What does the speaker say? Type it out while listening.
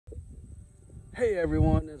Hey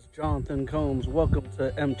everyone, it's Jonathan Combs. Welcome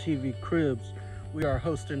to MTV Cribs. We are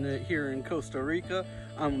hosting it here in Costa Rica.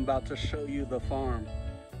 I'm about to show you the farm.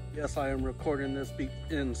 Yes, I am recording this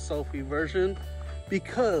in selfie version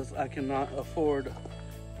because I cannot afford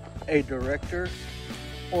a director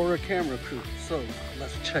or a camera crew. So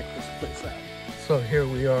let's check this place out. So here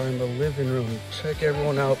we are in the living room. Check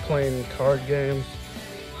everyone out playing card games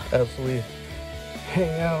as we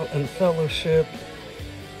hang out and fellowship.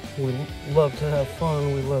 We love to have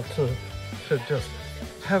fun. We love to just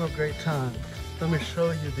have a great time. Let me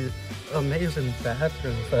show you the amazing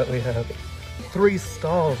bathrooms that we have. 3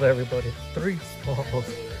 stalls, everybody. 3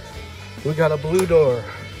 stalls. We got a blue door.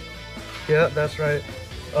 Yeah, that's right.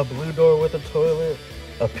 A blue door with a toilet.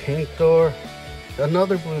 A pink door.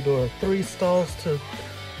 Another blue door. 3 stalls to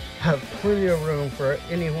have plenty of room for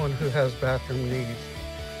anyone who has bathroom needs.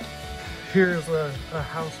 Here's a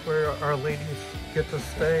house where our ladies get to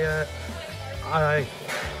stay at. I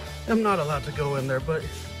am not allowed to go in there, but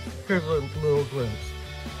here's a little glimpse.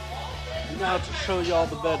 Now to show you all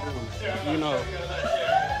the bedrooms, you know,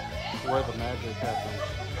 where the magic happens.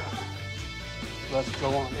 Let's go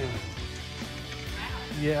on in.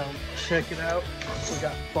 Yeah, check it out. We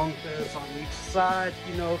got bunk beds on each side.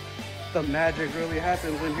 You know, the magic really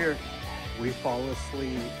happens in here. We fall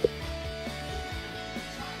asleep.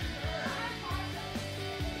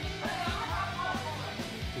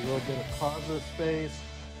 A little bit of closet space.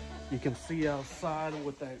 You can see outside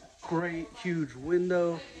with that great huge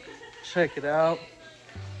window. Check it out.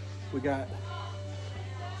 We got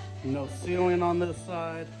no ceiling on this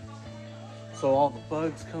side, so all the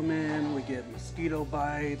bugs come in. We get mosquito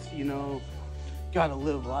bites, you know. Gotta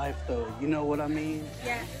live life though, you know what I mean?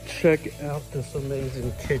 Yeah. Check out this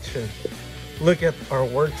amazing kitchen. Look at our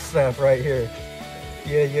work staff right here.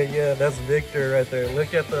 Yeah, that's Victor right there.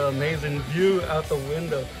 Look at the amazing view out the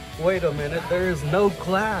window. Wait a minute, there is no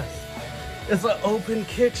glass. It's an open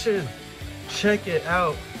kitchen. Check it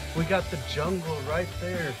out. We got the jungle right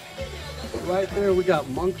there. Right there, we got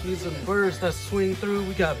monkeys and birds that swing through.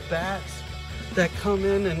 We got bats that come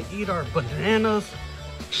in and eat our bananas.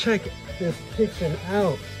 Check this kitchen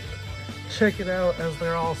out. Check it out as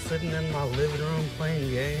they're all sitting in my living room playing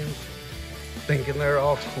games, thinking they're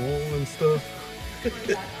all cool and stuff.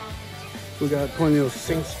 We got plenty of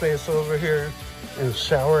sink space over here and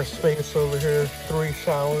shower space over here. 3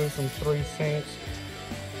 showers and 3 sinks.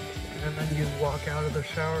 And then you walk out of the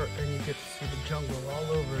shower and you get to see the jungle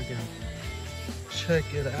all over again. Check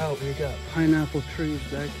it out. We got pineapple trees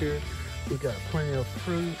back here. We got plenty of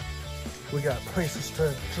fruit. We got places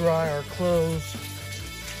to dry our clothes.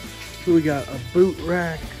 We got a boot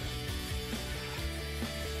rack.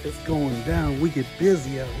 It's going down. We get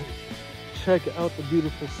busy out here. Check out the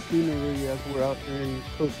beautiful scenery as we're out there in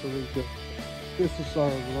Costa Rica. This is our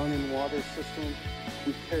running water system.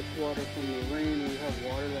 We catch water from the rain. We have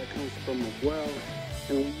water that comes from a well,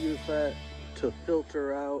 and we use that to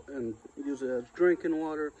filter out and use it as drinking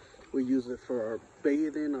water. We use it for our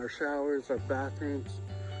bathing, our showers, our bathrooms.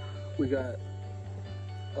 We got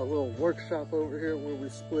a little workshop over here where we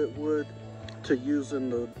split wood to use in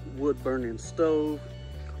the wood burning stove.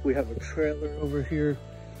 We have a trailer over here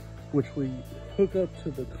which we hook up to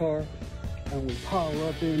the car and we pile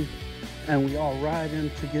up in, and we all ride in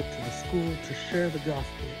to get to the school to share the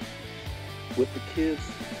gospel with the kids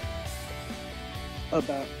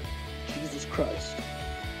about Jesus Christ.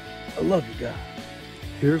 I love you guys.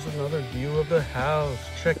 Here's another view of the house.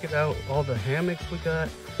 Check it out, all the hammocks we got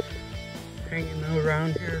hanging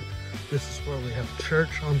around here. This is where we have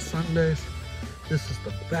church on Sundays. This is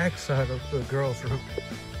the back side of the girls' room.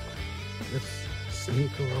 Let's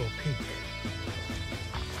sneak a little peek.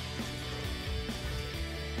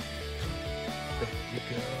 There you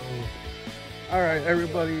go. All right,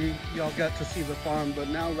 everybody, y'all got to see the farm, but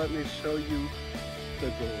now let me show you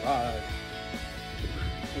the garage.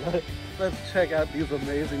 Let's check out these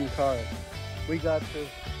amazing cars. We got this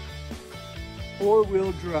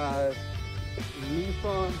 4-wheel drive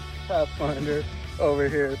Nissan Pathfinder over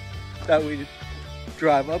here that we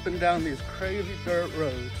drive up and down these crazy dirt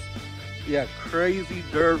roads. Yeah, crazy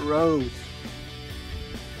dirt roads.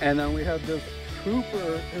 And then we have this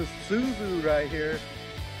Trooper Isuzu right here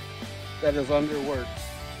that is under works,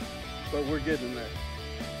 but we're getting there.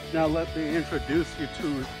 Now let me introduce you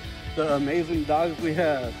to the amazing dogs we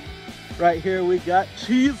have. Right here we got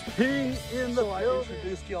Cheese Ping in the building. I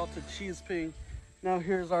introduced y'all to Cheese Ping. Now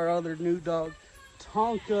here's our other new dog,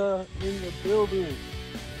 Tonka, in the building.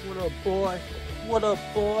 What up, boy? What up,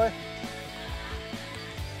 boy?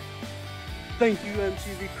 Thank you,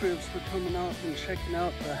 MTV Cribs, for coming out and checking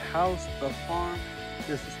out the house, the farm.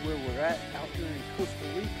 This is where we're at, out here in Costa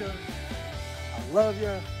Rica. love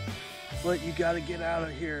ya, but you gotta get out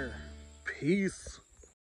of here. Peace.